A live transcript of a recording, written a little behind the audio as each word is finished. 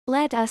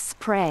Let us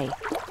pray.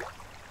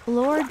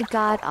 Lord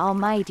God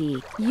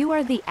Almighty, you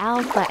are the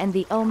Alpha and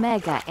the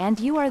Omega, and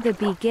you are the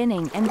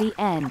beginning and the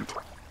end.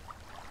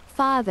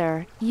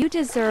 Father, you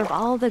deserve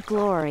all the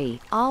glory,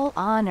 all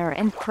honor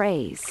and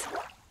praise.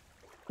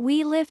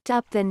 We lift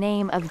up the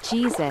name of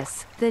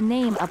Jesus, the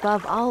name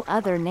above all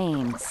other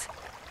names.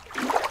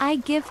 I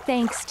give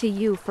thanks to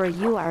you, for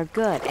you are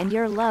good and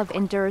your love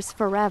endures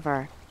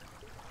forever.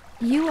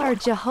 You are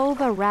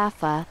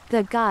Jehovah-Rapha,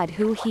 the God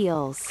who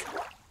heals.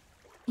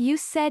 You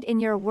said in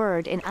your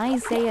word in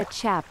Isaiah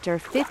chapter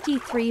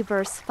 53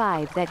 verse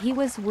 5 that he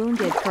was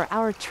wounded for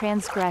our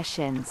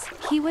transgressions,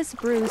 he was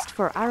bruised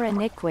for our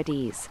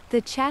iniquities, the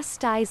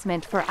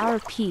chastisement for our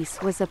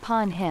peace was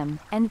upon him,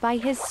 and by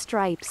his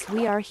stripes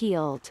we are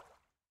healed.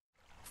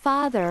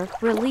 Father,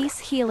 release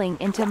healing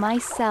into my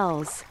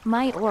cells,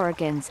 my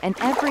organs and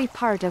every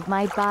part of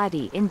my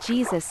body in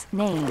Jesus'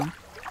 name.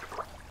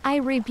 I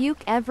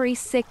rebuke every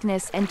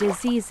sickness and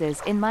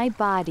diseases in my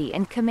body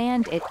and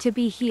command it to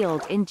be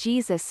healed in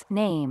Jesus'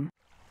 name.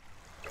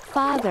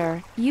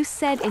 Father, you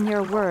said in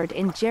your word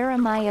in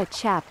Jeremiah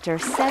chapter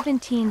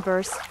 17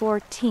 verse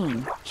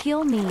 14,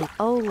 "Heal me,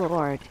 O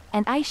Lord,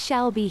 and I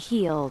shall be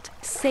healed,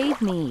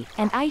 save me,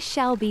 and I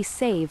shall be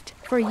saved,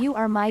 for you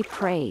are my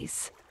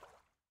praise."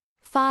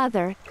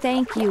 Father,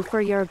 thank you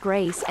for your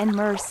grace and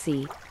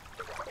mercy.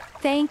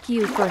 Thank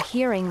you for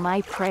hearing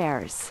my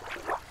prayers.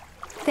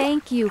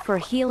 Thank you for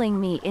healing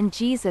me in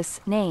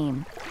Jesus'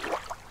 name.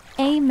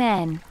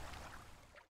 Amen.